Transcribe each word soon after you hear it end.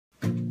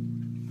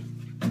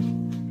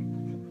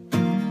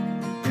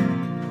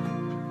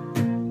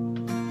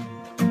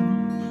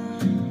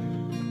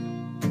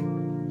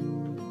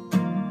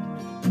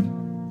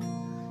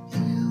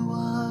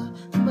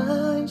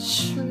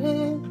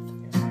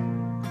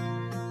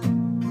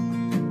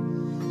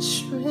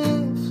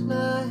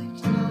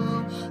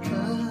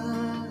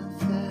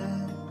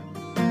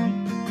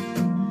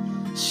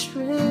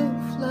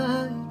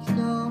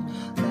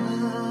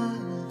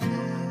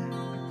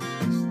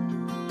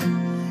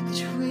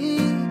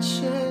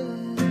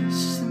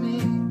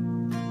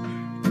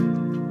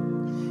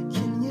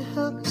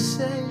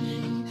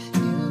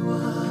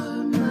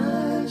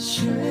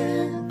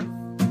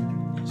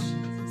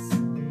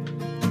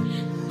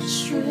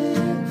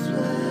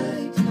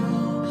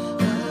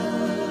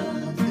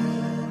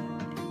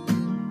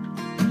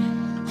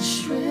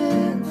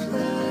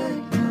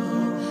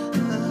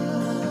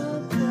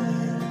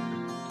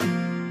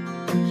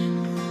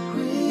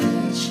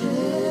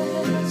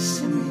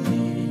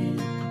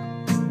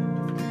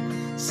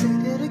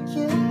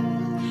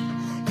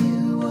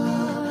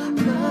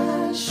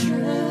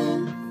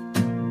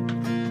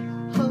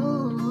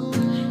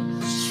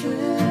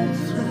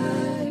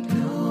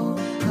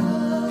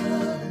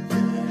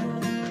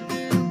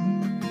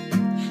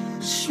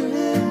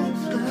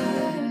strength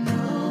like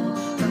no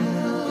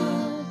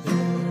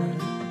other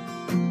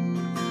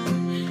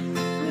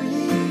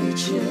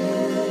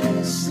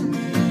reaches to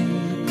me.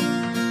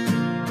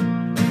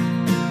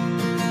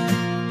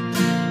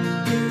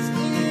 It's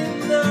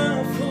in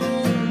the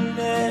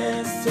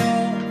fullness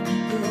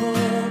of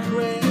your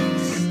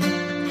grace,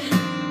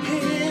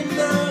 in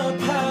the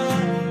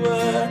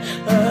power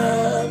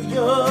of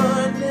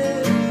your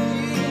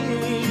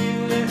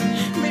name.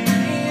 Lift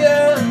me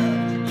up,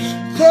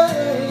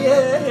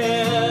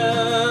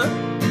 yeah.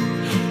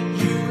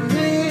 You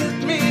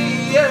lift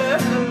me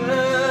up,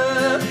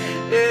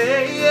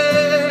 yeah.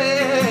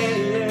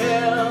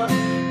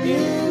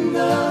 In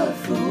the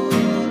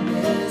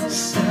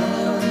fullness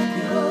of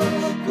your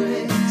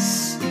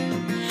grace,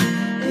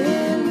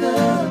 in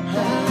the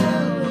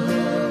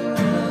power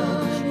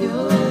of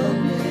your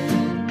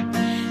name,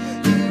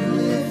 you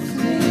lift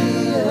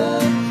me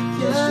up,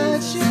 yeah.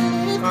 You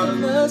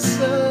lift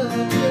us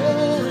up,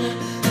 yeah.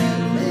 You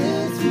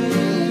lift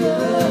me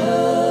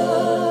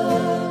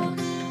up.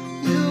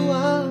 You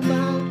are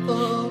my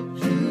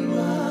hope, you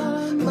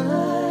are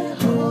my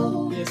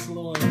hope. Yes,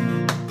 Lord.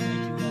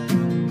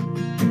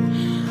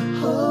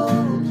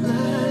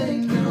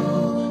 Thank you,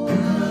 Lord.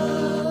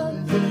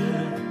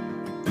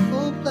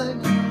 Hope like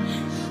no other.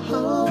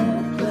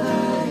 Hope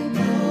like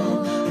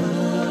no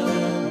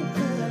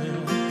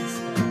other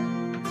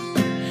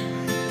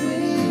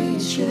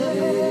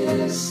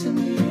reaches to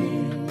me.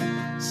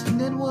 Sing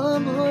that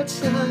one more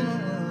time.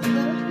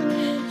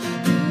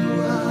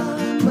 You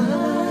are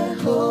my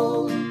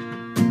hope.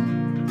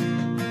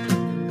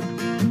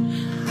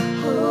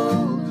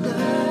 Hope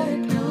like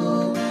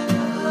no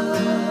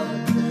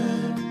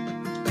other.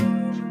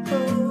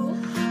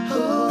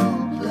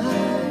 Hope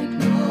like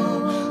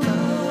no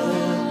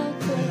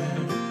other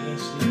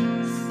Yes,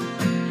 Jesus.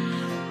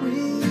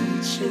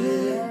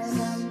 reaches.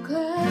 And I'm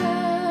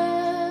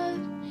glad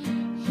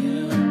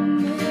you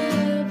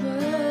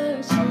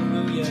never change.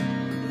 Hallelujah.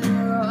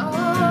 You're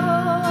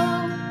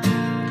always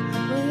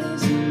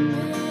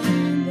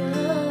remain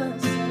the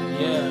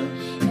same.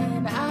 Yeah.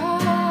 And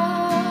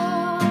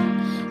I'll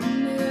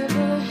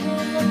never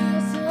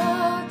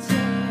hesitate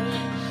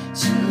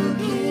to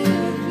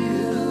give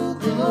you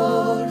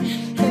glory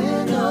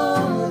and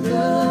all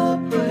the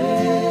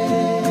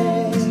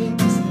praise.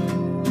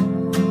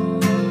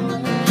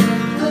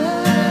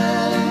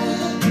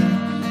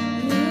 You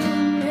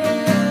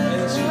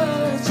never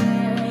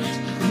change.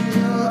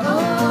 You're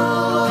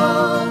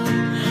always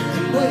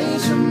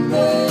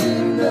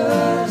remain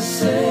the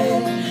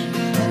same.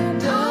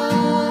 And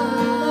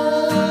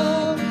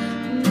I'll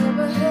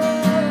never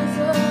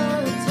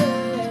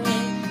hesitate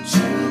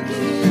to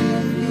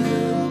give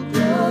you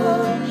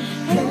glory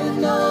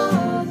and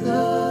all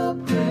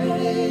the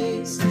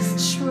praise.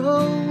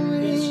 True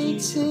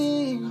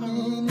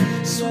redeeming,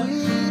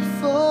 sweet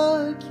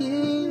forgiveness.